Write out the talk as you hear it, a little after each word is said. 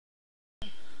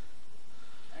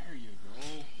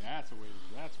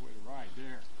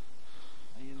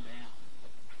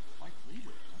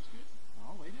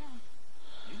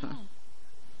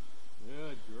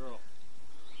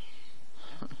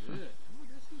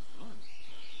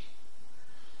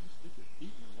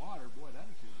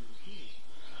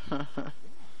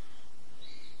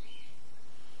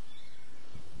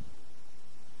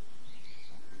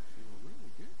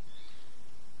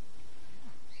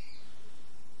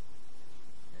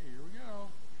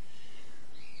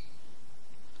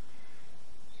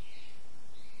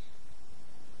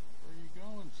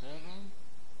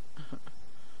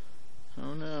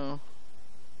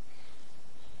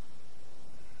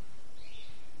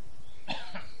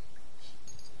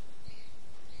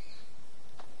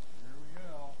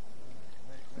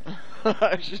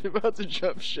She's about to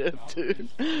jump ship, dude.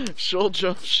 She'll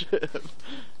jump ship.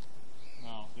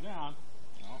 No, sit down.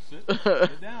 No, sit.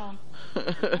 Sit down.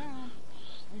 Sit down.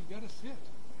 Oh, you gotta sit.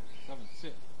 7,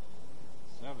 sit.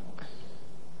 7.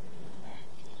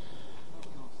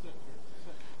 No, sit.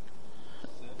 Sit.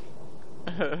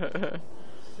 Sit.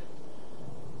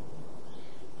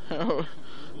 Oh,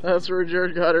 that's where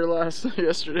Jared got her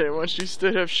yesterday. Once she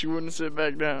stood up, she wouldn't sit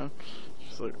back down.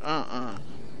 She's like, Sit down.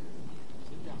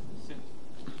 Sit.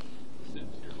 Sit.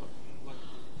 Here, look. Look.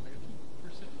 I got you.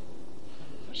 Here, sit.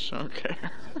 She don't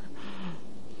care.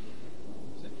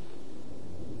 Sit.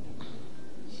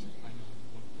 I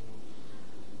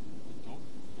know.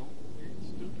 Don't get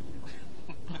stupid.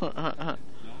 Don't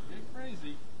get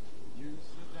crazy. You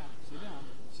sit down. Sit down.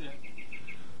 Sit.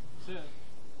 Sit.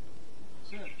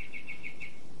 Sit.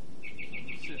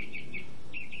 Sit.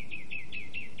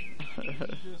 You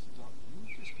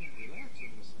just can't relax in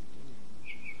this thing, can you?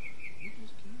 You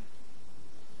just can't.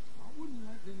 I wouldn't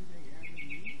let anything happen to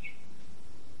you.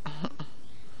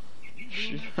 You're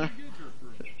doing that pretty good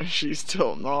for She's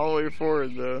tilting all the way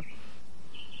forward, though.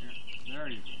 Here, there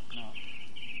you go. Now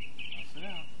sit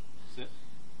down. Sit.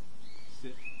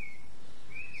 Sit.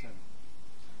 7.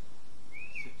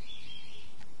 Sit.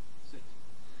 Sit.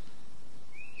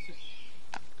 Sit.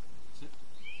 Sit.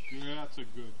 Good. That's a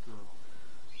good girl.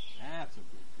 That's a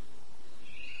good girl.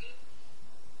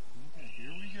 Okay,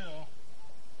 here we go.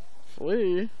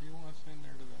 Flee. He wants in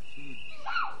there to that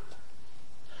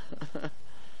food.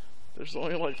 There's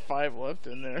only like 5 left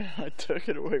in there. I took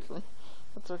it away from.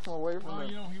 I took him away from Well, him.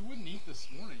 you know, he wouldn't eat this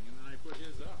morning, and then I put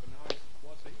his up, and now he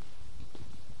wants to eat.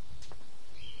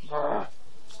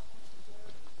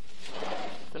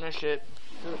 Finish it.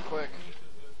 Do it quick.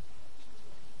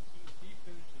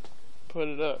 Put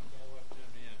it up.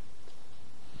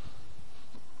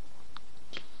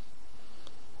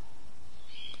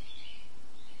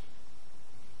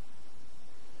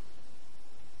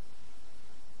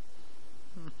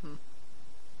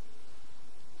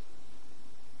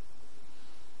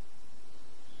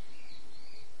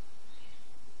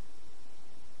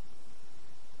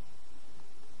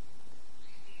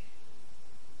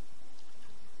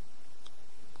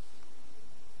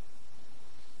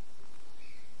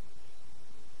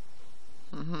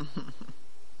 That's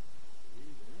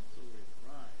the way to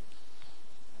ride.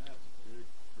 That's a good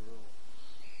girl.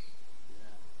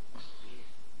 Yeah, that's good.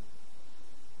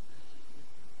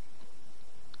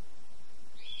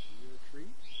 You get a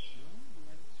treat? No? You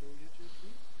want to get you a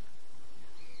treat?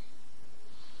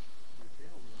 Your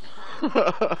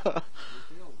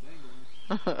tail's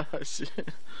dangling. I see.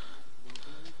 Don't do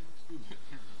anything stupid.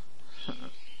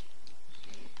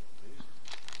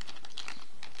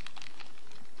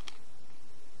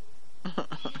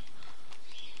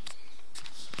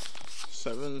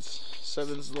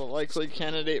 Seven's the likely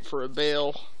candidate for a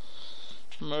bail.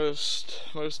 Most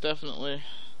definitely.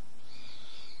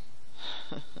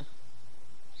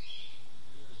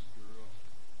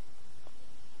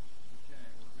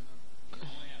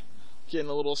 Getting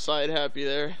a little side happy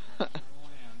there. That's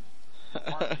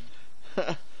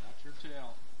your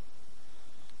tail.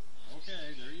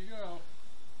 Okay, there you go.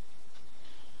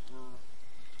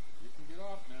 You can get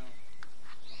off now.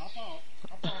 Hop out.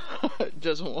 Hop out. It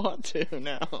doesn't want to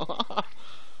now.